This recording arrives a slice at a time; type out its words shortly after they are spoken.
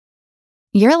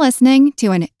You're listening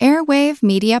to an Airwave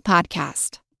Media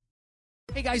Podcast.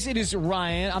 Hey guys, it is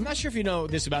Ryan. I'm not sure if you know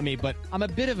this about me, but I'm a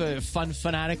bit of a fun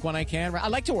fanatic when I can. I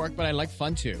like to work, but I like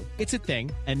fun too. It's a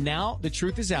thing. And now the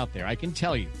truth is out there. I can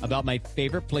tell you about my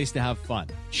favorite place to have fun.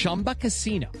 Chumba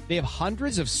Casino. They have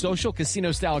hundreds of social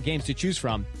casino style games to choose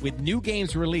from with new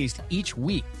games released each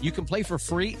week. You can play for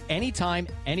free anytime,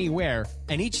 anywhere.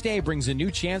 And each day brings a new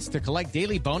chance to collect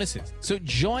daily bonuses. So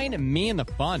join me in the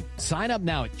fun. Sign up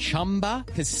now at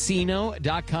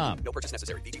ChumbaCasino.com. No purchase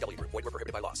necessary. VGW. Void where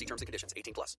prohibited by law. See terms and conditions. 18+.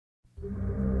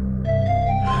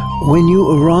 When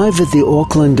you arrive at the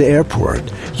Auckland airport,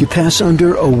 you pass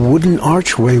under a wooden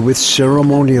archway with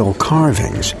ceremonial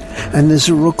carvings, and there's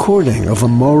a recording of a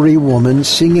Maori woman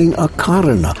singing a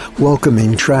karana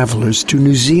welcoming travelers to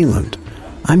New Zealand.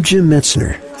 I'm Jim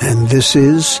Metzner, and this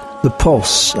is The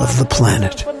Pulse of the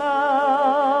Planet.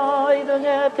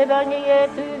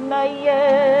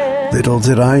 Little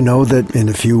did I know that in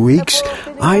a few weeks,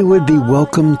 I would be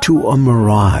welcomed to a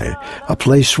marae, a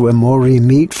place where Maori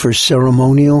meet for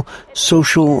ceremonial,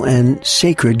 social, and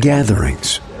sacred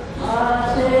gatherings.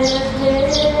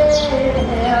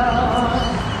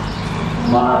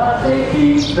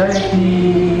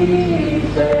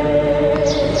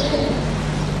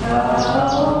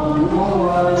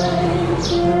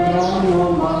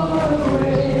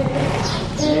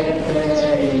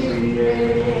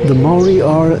 The Maori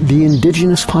are the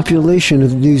indigenous population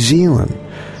of New Zealand.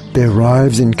 They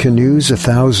arrived in canoes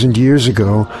 1,000 years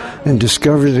ago and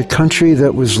discovered a country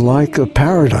that was like a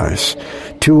paradise.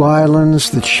 2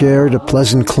 islands that shared a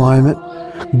pleasant climate,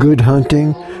 good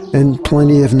hunting, and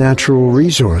plenty of natural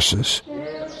resources.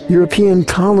 European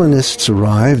colonists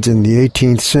arrived in the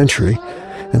 18th century,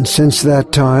 and since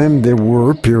that time there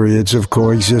were periods of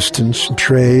coexistence and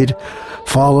trade,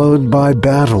 followed by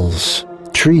battles,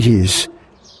 treaties,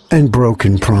 and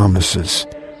broken promises.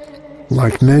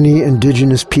 Like many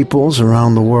indigenous peoples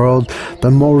around the world,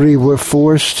 the Maori were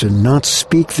forced to not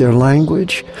speak their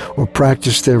language or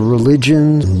practice their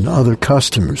religion and other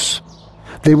customs.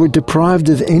 They were deprived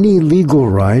of any legal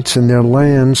rights and their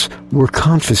lands were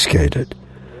confiscated.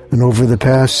 And over the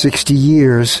past 60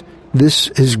 years, this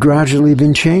has gradually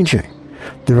been changing.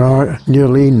 There are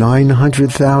nearly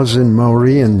 900,000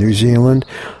 Maori in New Zealand,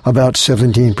 about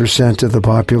 17% of the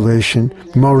population.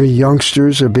 Maori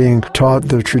youngsters are being taught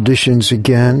their traditions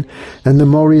again, and the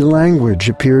Maori language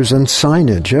appears on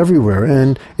signage everywhere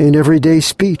and in everyday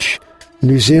speech.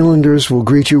 New Zealanders will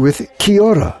greet you with kia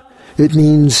ora. It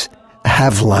means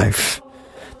have life.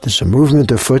 There's a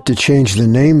movement afoot to change the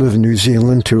name of New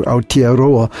Zealand to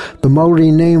Aotearoa, the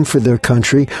Maori name for their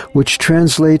country, which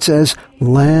translates as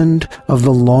Land of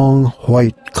the Long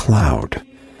White Cloud.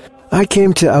 I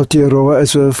came to Aotearoa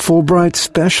as a Fulbright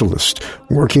specialist,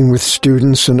 working with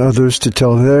students and others to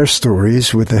tell their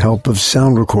stories with the help of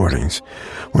sound recordings.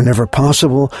 Whenever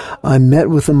possible, I met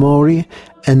with the Maori,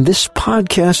 and this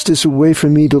podcast is a way for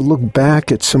me to look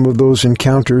back at some of those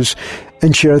encounters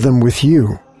and share them with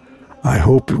you. I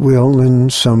hope it will, in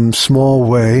some small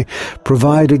way,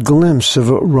 provide a glimpse of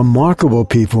a remarkable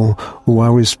people who I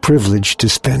was privileged to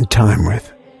spend time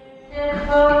with.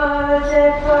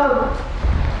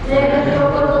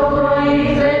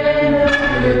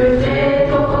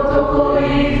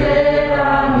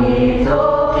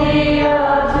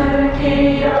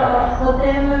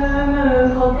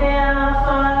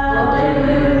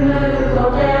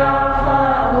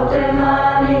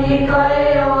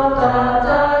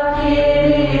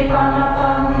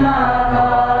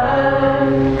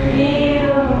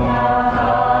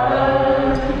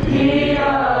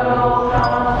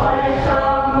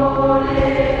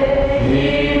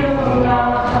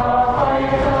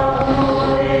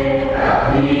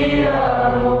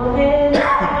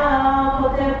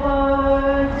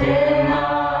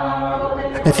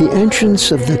 At the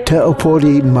entrance of the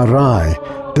Teopori Marae,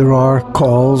 there are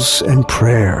calls and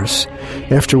prayers,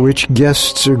 after which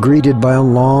guests are greeted by a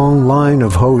long line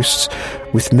of hosts.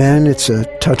 With men, it's a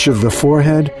touch of the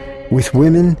forehead. With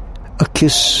women, a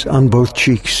kiss on both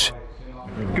cheeks.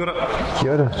 Kia ora.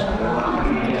 Kia ora.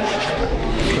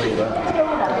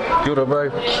 Kia ora, bro.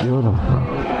 Kia ora.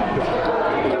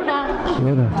 Kia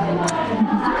ora.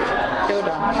 Kia ora.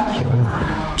 Kia ora.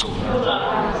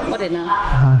 Morena.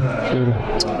 Kia ora.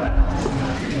 Kia ora.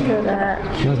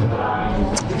 Kia ora.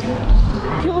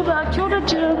 Kia ora. Kia ora,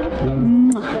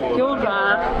 Jim. Kia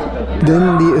ora.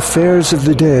 Then the affairs of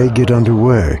the day get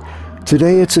underway.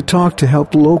 Today it's a talk to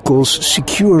help locals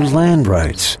secure land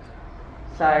rights.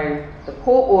 So the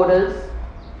court orders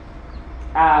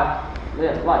are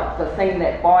like the thing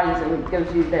that binds and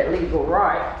gives you that legal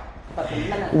right. But the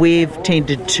minute We've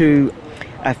tended to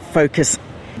focus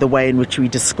the way in which we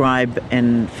describe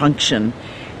and function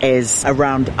as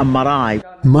around a marae.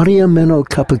 Maria Meno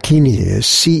Kapakini is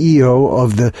CEO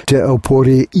of the Te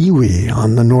Aotearoa iwi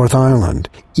on the North Island.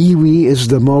 Iwi is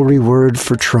the Maori word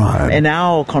for tribe. In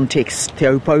our context, Te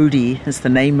Aotearoa is the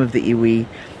name of the iwi.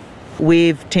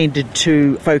 We've tended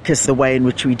to focus the way in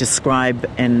which we describe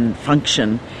and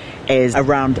function as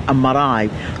around a marae,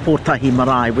 Portahi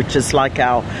marae, which is like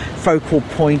our focal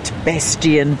point,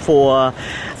 bastion for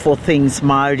things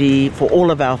Maori, for all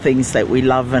of our things that we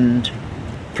love and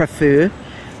prefer,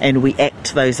 and we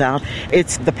act those out.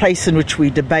 It's the place in which we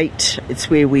debate, it's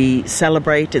where we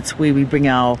celebrate, it's where we bring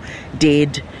our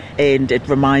dead, and it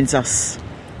reminds us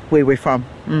where we're from.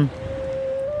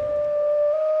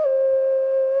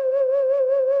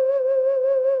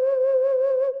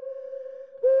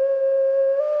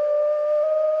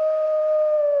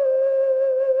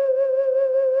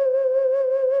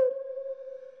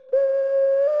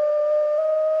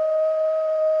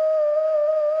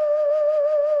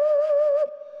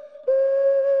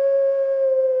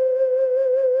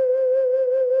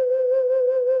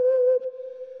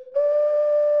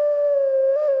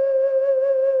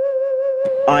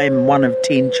 I'm one of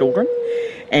 10 children,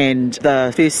 and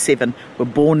the first 7 were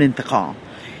born in Te Kao,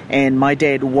 and my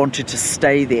dad wanted to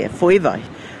stay there forever.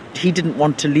 He didn't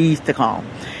want to leave Te Kao,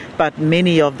 but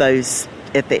many of those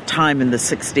at that time in the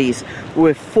 60s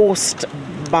were forced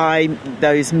by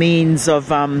those means of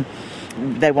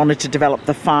they wanted to develop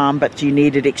the farm, but you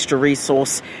needed extra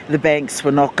resource. The banks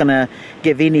were not going to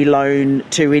give any loan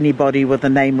to anybody with a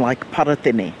name like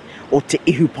Paratene or Te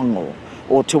Ihupango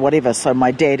or to whatever. So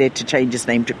my dad had to change his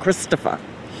name to Christopher,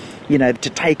 to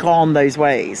take on those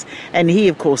ways. And he,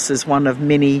 of course, is one of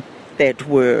many that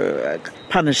were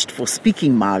punished for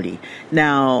speaking Maori.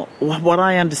 Now, what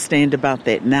I understand about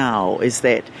that now is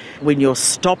that when you're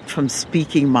stopped from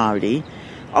speaking Maori,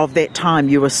 of that time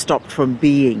you were stopped from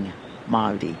being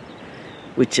Maori,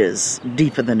 which is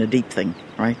deeper than a deep thing,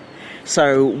 right?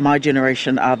 So my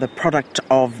generation are the product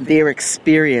of their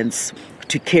experience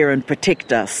to care and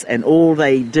protect us, and all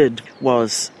they did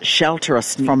was shelter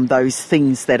us from those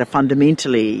things that are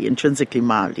fundamentally, intrinsically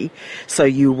Maori, so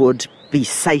you would be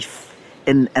safe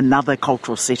in another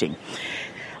cultural setting.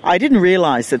 I didn't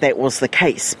realise that was the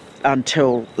case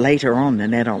until later on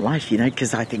in adult life,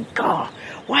 because I think, God,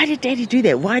 why did Daddy do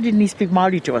that? Why didn't he speak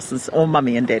Maori to us, or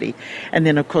Mummy and Daddy? And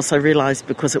then, of course, I realised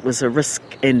because it was a risk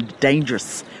and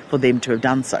dangerous for them to have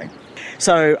done so.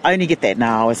 So I only get that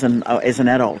now as an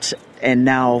adult. And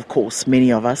now, of course,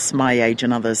 many of us, my age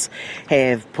and others,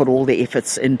 have put all their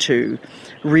efforts into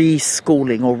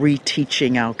reschooling or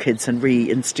reteaching our kids and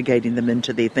reinstigating them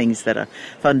into their things that are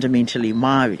fundamentally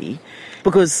Maori.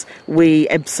 Because we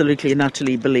absolutely and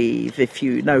utterly believe if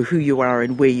you know who you are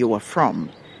and where you are from,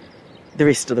 the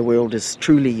rest of the world is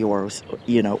truly yours,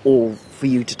 all for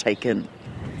you to take in.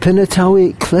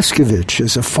 Pinatawi Kleskevich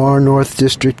is a Far North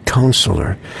District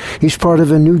councillor. He's part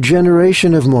of a new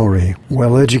generation of Maori,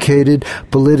 well-educated,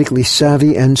 politically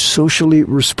savvy, and socially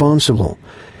responsible.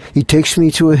 He takes me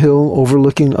to a hill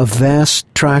overlooking a vast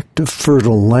tract of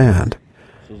fertile land.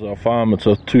 This is our farm. It's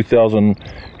a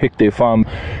 2,000-hectare farm,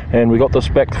 and we got this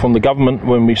back from the government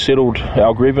when we settled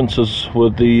our grievances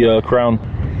with the Crown.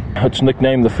 It's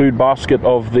nicknamed the food basket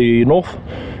of the North.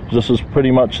 This is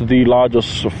pretty much the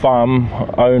largest farm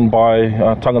owned by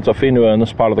tangata whenua in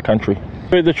this part of the country.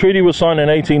 The treaty was signed in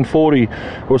 1840.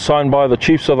 It was signed by the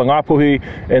chiefs of the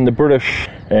Ngāpuhi and the British,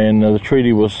 and the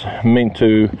treaty was meant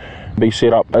to be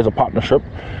set up as a partnership,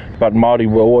 but Māori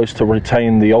were always to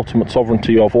retain the ultimate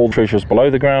sovereignty of all treasures below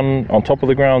the ground, on top of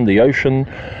the ground, the ocean,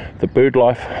 the bird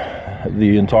life,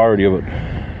 the entirety of it.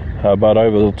 But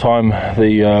over the time,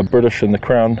 the British and the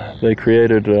Crown, they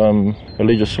created a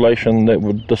legislation that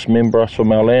would dismember us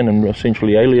from our land and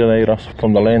essentially alienate us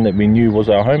from the land that we knew was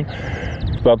our home.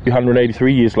 About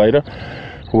 183 years later,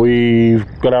 we've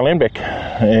got our land back,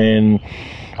 and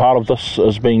part of this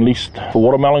is being leased for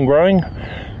watermelon growing,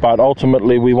 but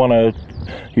ultimately we want to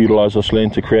utilise this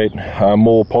land to create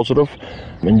more positive,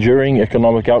 enduring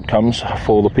economic outcomes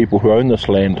for the people who own this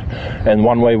land. And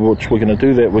one way which we're going to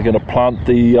do that, we're going to plant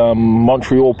the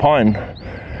Montreal pine,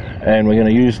 and we're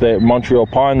going to use that Montreal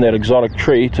pine, that exotic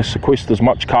tree, to sequester as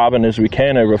much carbon as we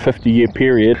can over a 50-year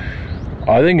period.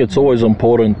 I think it's always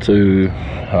important to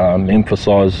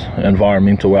emphasise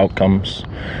environmental outcomes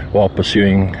while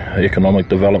pursuing economic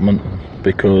development,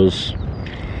 because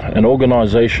an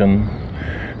organisation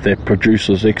that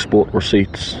produces export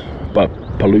receipts but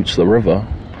pollutes the river,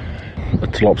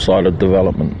 it's lopsided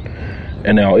development.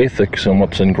 And our ethics and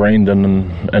what's ingrained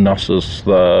in us is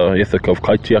the ethic of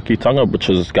kaitiakitanga, which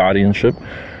is guardianship.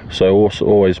 So also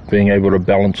always being able to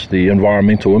balance the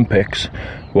environmental impacts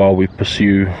while we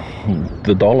pursue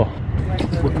the dollar.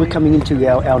 We're coming into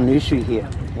our nursery here.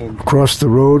 Across the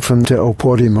road from Te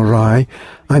Opori Marae,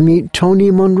 I meet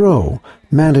Tony Monroe,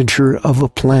 manager of a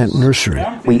plant nursery.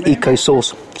 We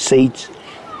eco-source seeds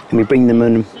and we bring them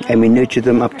in and we nurture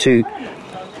them up to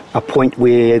a point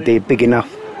where they're big enough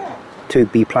to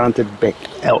be planted back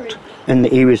out in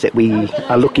the areas that we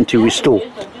are looking to restore.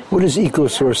 What does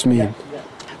eco-source mean?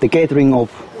 The gathering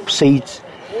of seeds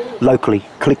locally,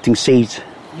 collecting seeds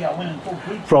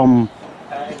from,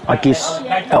 I guess,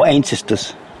 our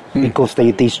ancestors, because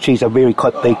these trees are very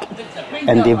quite big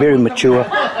and they're very mature,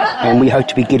 and we hope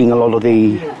to be getting a lot of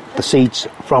the seeds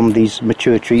from these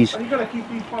mature trees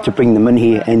to bring them in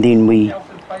here, and then we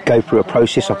go through a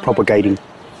process of propagating.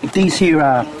 These here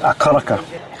are karaka,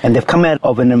 and they've come out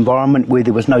of an environment where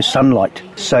there was no sunlight,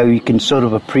 so you can sort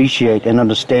of appreciate and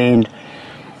understand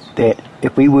that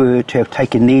if we were to have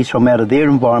taken these from out of their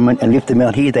environment and left them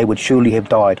out here, they would surely have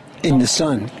died. In the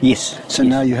sun? Yes. So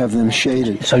now you have them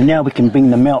shaded? So now we can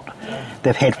bring them out.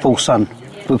 They've had full sun.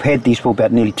 We've had these for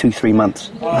about nearly 2-3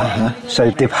 months. So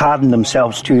they've hardened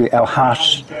themselves to our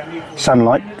harsh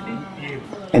sunlight,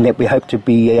 and that we hope to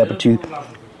be able to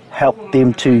help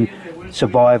them to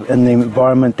survive in the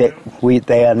environment that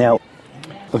they are now.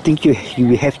 I think you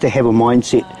have to have a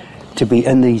mindset to be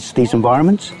in these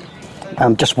environments.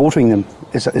 Just watering them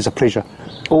is a pleasure.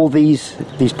 All these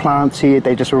plants here,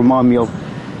 they just remind me of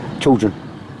children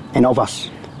and of us.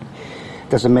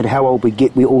 Doesn't matter how old we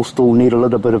get, we all still need a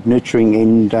little bit of nurturing,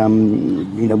 and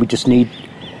we just need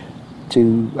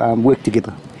to work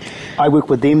together. I work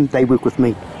with them, they work with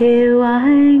me.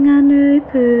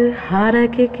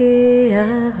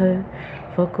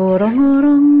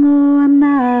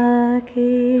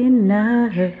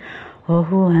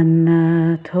 Ohu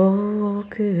ana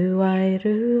toku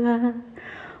wairua,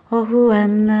 ohu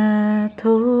ana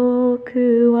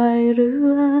toku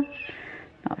wairua.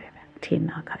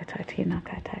 Tēnā koutou, tēnā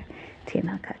koutou,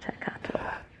 tēnā koutou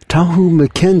katoa. Tahu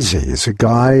McKenzie is a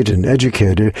guide and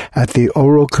educator at the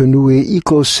Orokonui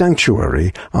Eco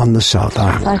Sanctuary on the South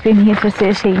Island. I've been here for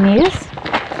 13 years,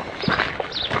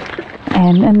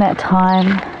 and in that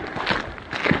time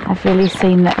I've really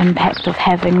seen the impact of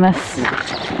having this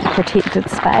protected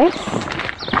space,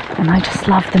 and I just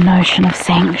love the notion of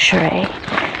sanctuary,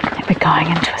 that we're going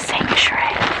into a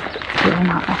sanctuary. It's really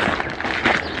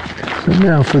nice. So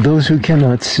now, for those who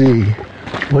cannot see,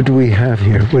 what do we have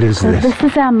here? What is this? This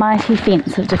is our mighty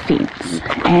fence of defence,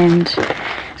 and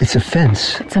it's a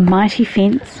fence. It's a mighty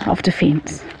fence of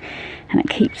defence, and it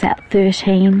keeps out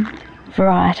 13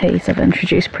 varieties of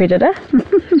introduced predator.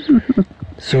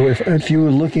 So if you were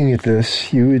looking at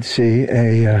this, you would see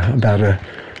about a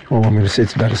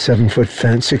 7-foot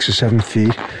fence, 6 or 7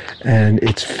 feet, and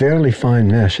it's fairly fine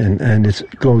mesh, and it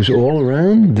goes all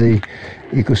around the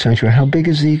eco sanctuary. How big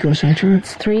is the eco sanctuary?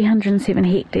 It's 307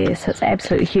 hectares, so it's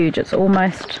absolutely huge. It's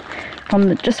almost from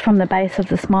the base of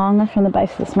this maunga, from the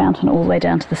base of this mountain, all the way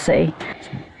down to the sea.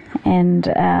 And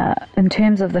in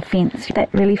terms of the fence, that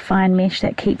really fine mesh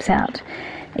that keeps out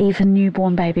even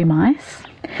newborn baby mice.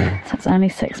 So it's only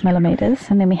 6 millimetres,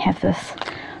 and then we have this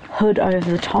hood over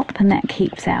the top, and that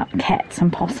keeps out cats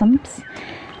and possums,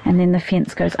 and then the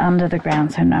fence goes under the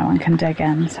ground so no one can dig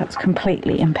in, so it's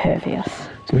completely impervious.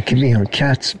 So it can be on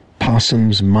cats,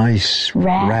 possums, mice,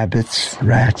 rabbits,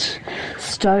 rats,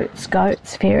 stoats,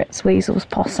 goats, ferrets, weasels,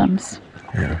 possums.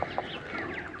 Yeah.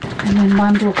 And when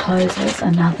one door closes,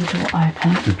 another door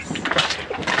opens.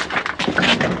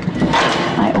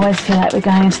 I always feel like we're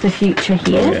going into the future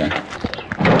here. Yeah.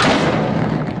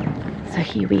 So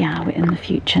here we are, we're in the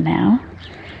future now.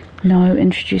 No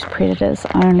introduced predators,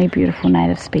 only beautiful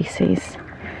native species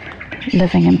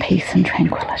living in peace and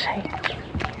tranquility.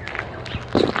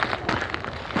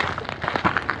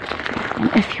 And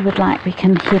if you would like, we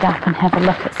can head up and have a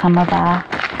look at some of our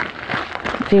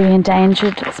very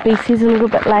endangered species a little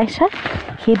bit later.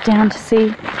 Head down to see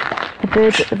the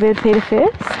birds at the bird feeder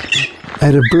first.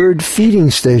 At a bird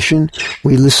feeding station,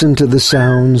 we listen to the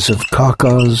sounds of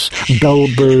kakas,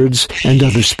 bellbirds, and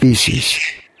other species.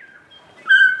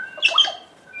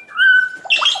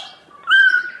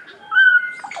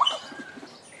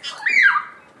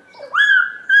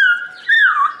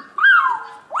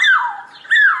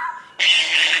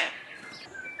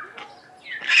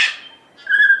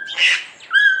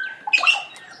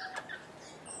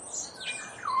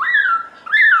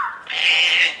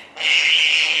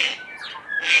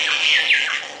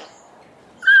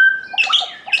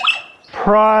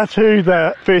 Prior to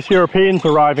the first Europeans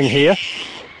arriving here,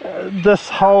 this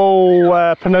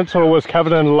whole peninsula was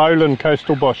covered in lowland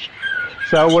coastal bush.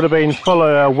 So it would have been full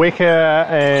of weka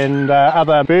and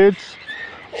other birds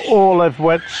all of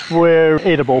which were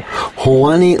edible.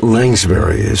 Hoani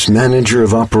Langsbury is manager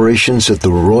of operations at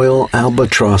the Royal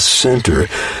Albatross Centre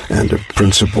and a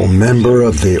principal member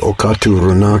of the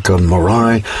Aotearoa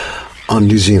Maori on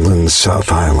New Zealand's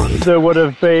South Island. There would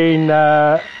have been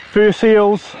fur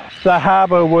seals. The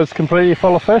harbour was completely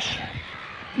full of fish.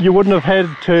 You wouldn't have had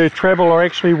to travel or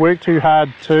actually work too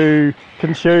hard to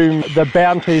consume the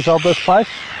bounties of this place.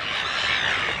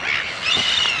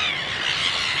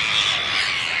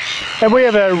 And we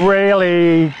have a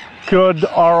really good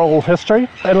oral history,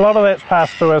 and a lot of that's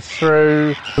passed to us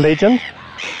through legend.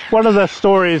 One of the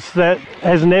stories that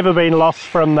has never been lost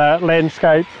from the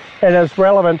landscape and is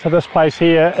relevant to this place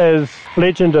here is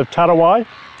legend of Tarawai.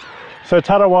 So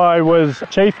Tarawai was a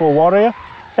chief or warrior,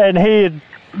 and he had,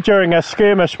 during a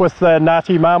skirmish with the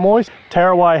Ngāti Māmois,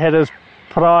 Tarawai had his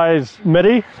prize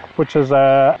miri, which is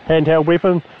a handheld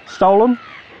weapon, stolen,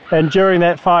 and during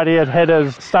that fight he had had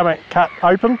his stomach cut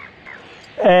open.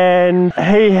 And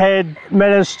he had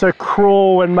managed to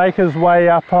crawl and make his way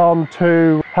up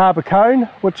onto Harbour Cone,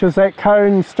 which is that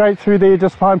cone straight through there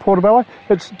just behind Portobello.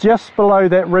 It's just below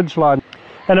that ridgeline.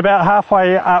 And about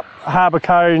halfway up Harbour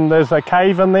Cone there's a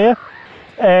cave in there,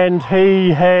 and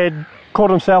he had caught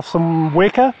himself some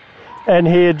weka, and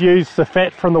he had used the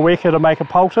fat from the weka to make a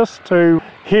poultice to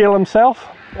heal himself.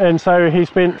 And so he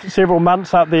spent several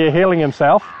months up there healing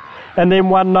himself. And then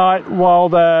one night, while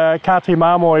the Ngāti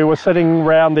Māmoe were sitting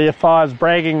around their fires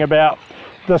bragging about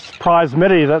this prize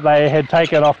miri that they had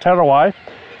taken off Tarawai,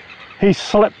 he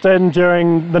slipped in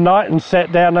during the night and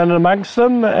sat down in amongst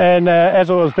them, and as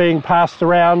it was being passed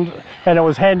around and it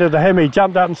was handed to him, he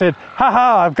jumped up and said, "Ha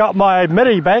ha, I've got my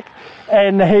miri back,"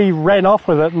 and he ran off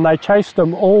with it, and they chased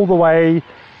him all the way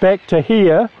back to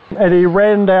here, and he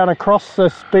ran down across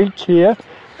this beach here,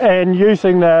 and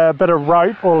using a bit of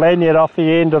rope or lanyard off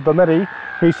the end of the miri,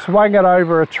 he swung it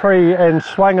over a tree and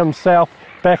swung himself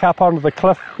back up onto the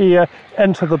cliff here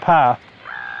into the pa.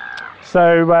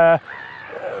 So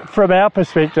from our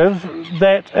perspective,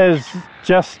 that is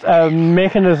just a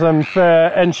mechanism for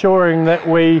ensuring that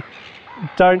we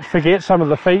don't forget some of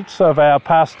the feats of our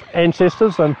past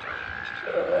ancestors. And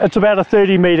it's about a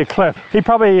 30-metre cliff. He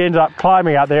probably ended up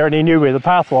climbing up there, and he knew where the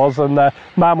path was, and the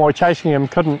Māmoe chasing him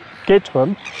couldn't get to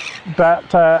him. But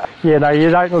you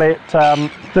don't let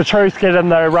the truth get in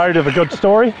the road of a good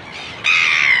story.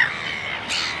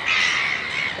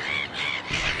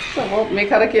 Well, me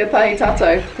karakia tahi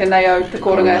tātou, tēnei au te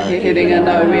koronga he heringa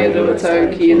nau e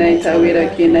ruatau ki nei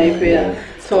tauira ki nei pia.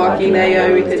 Toa ki nei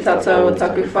au I te tātou o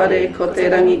taku whare, ko te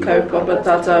rangi kaupapa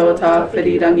tātou o tā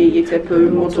whirirangi I te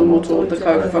pū moto o te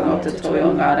kauwhanga o te toi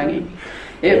o ngā rangi.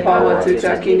 E pāua tū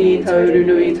tākini, tauru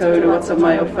nui, tauru ata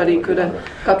mai o wharikura,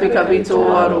 kapi tō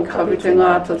aro, kapi te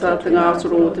ngātata, te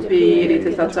ngātoro o te pīri,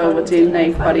 te tātou o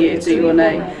tēnei whare e te iwa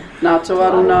nei, nā tō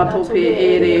aro nā tō pē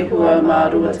e re hua mā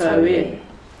ruatau e.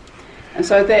 And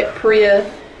so that prayer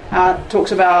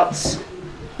talks about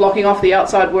blocking off the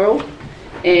outside world,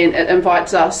 and it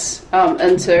invites us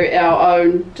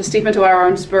to step into our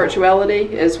own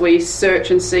spirituality as we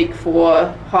search and seek for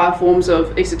higher forms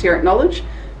of esoteric knowledge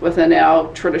within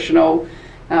our traditional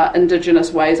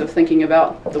indigenous ways of thinking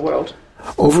about the world.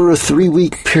 Over a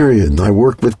 3-week period, I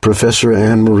worked with Professor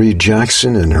Anne-Marie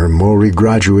Jackson and her Maori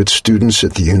graduate students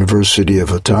at the University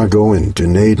of Otago in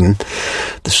Dunedin.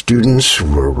 The students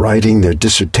were writing their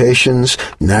dissertations,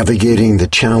 navigating the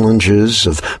challenges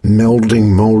of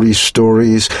melding Maori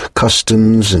stories,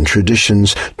 customs, and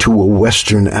traditions to a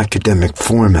Western academic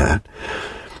format.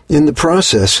 In the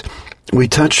process, we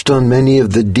touched on many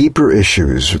of the deeper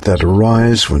issues that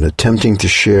arise when attempting to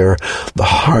share the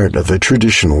heart of a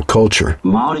traditional culture.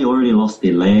 Maori already lost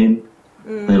their land,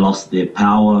 they lost their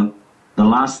power. The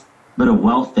last bit of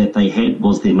wealth that they had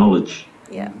was their knowledge.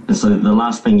 Yeah. And so the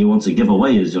last thing you want to give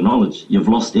away is your knowledge. You've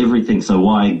lost everything, so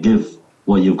why give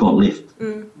what you've got left?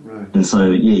 Right. And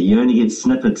so, you only get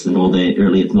snippets and all that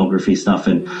early ethnography stuff,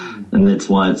 and that's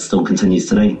why it still continues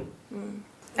today.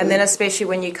 And then especially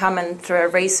when you come in through a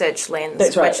research lens,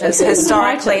 That's right. which is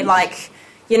historically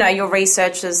your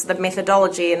research is the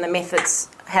methodology, and the methods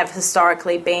have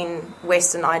historically been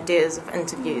Western ideas of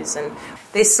interviews, and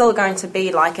there's still going to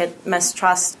be like a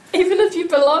mistrust. Even if you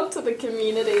belong to the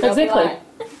community. Exactly.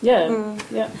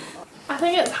 Yeah. I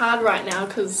think it's hard right now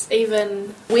because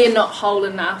even we're not whole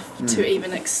enough to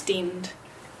even extend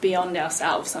beyond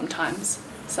ourselves sometimes.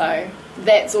 So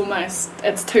that's almost,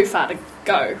 it's too far to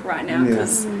go right now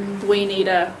because we need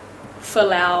to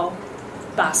fill our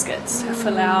baskets,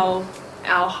 fill our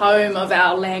home of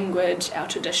our language, our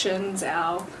traditions,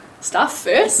 our stuff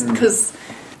first, because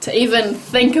to even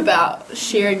think about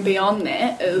sharing beyond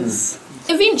that is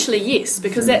eventually yes,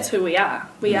 because that's who we are.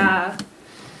 We are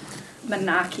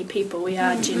Manaaki people, we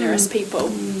are generous people.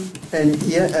 And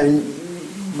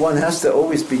one has to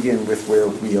always begin with where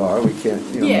we are. We can't,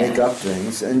 make up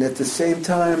things. And at the same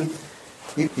time,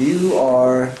 you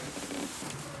are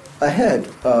ahead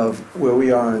of where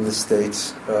we are in the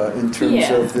States in terms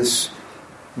of this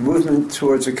movement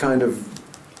towards a kind of,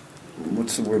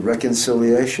 what's the word,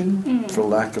 reconciliation, for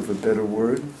lack of a better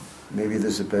word. Maybe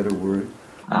there's a better word.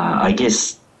 I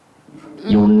guess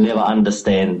you'll never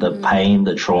understand the pain,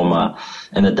 the trauma,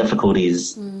 and the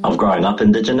difficulties of growing up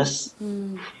Indigenous.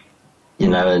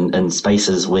 In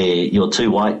spaces where you're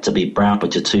too white to be brown,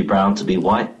 but you're too brown to be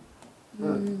white.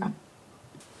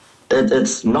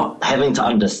 It's not having to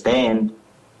understand,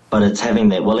 but it's having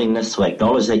that willingness to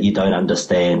acknowledge that you don't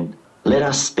understand. Let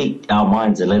us speak our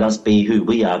minds and let us be who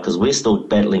we are, because we're still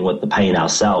battling with the pain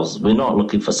ourselves. We're not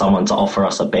looking for someone to offer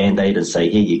us a Band-Aid and say,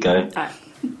 here you go.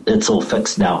 It's all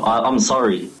fixed now. I'm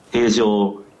sorry. Here's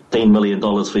your $10 million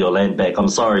for your land back. I'm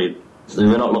sorry.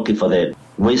 We're not looking for that.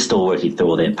 We're still working through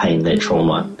all that pain, that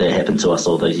trauma that happened to us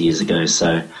all those years ago.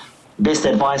 So best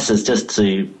advice is just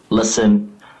to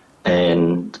listen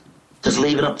and just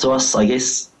leave it up to us, I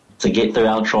guess, to get through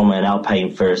our trauma and our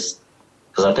pain first.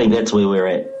 Because I think that's where we're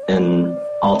at in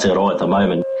Aotearoa at the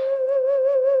moment.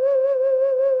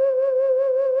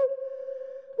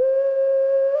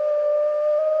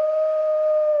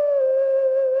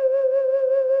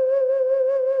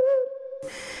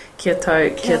 Kia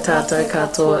tātou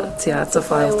katoa, te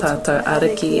atawhai o tātou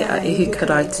ariki a ihu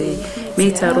karaiti,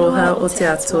 me te aroha o te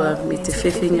atua, me te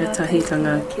whiwhinga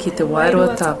tahikanga, ki te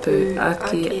wairoa tapu,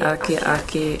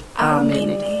 ake,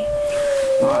 amene.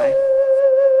 Bye.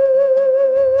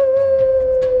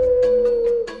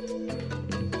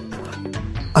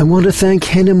 I want to thank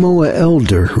Henemoa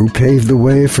Elder, who paved the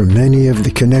way for many of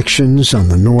the connections on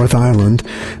the North Island,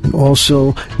 and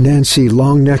also Nancy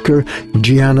Longnecker,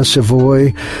 Gianna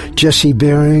Savoy, Jesse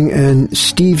Baring, and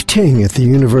Steve Ting at the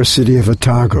University of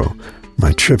Otago.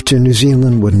 My trip to New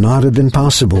Zealand would not have been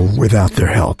possible without their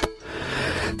help.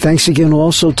 Thanks again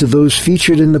also to those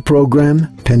featured in the program,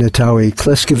 Penetawi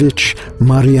Kleskovich,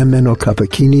 Maria Meno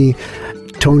Kapakini,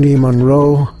 Tony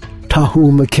Monroe,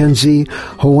 Tahu Mackenzie,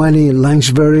 Hoani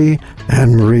Langsbury,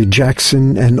 Anne-Marie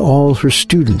Jackson, and all her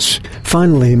students.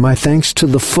 Finally, my thanks to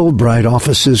the Fulbright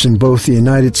offices in both the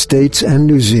United States and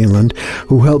New Zealand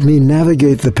who helped me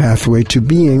navigate the pathway to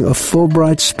being a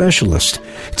Fulbright specialist.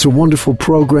 It's a wonderful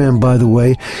program, by the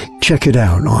way. Check it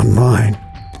out online.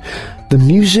 The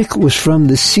music was from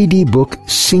the CD book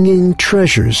Singing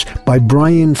Treasures by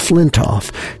Brian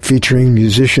Flintoff, featuring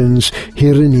musicians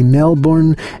Hirini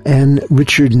Melbourne and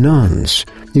Richard Nuns.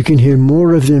 You can hear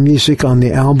more of their music on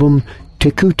the album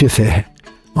Te Kutefe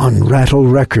on Rattle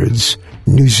Records,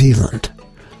 New Zealand.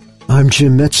 I'm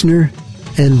Jim Metzner,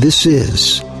 and this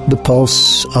is The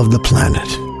Pulse of the Planet.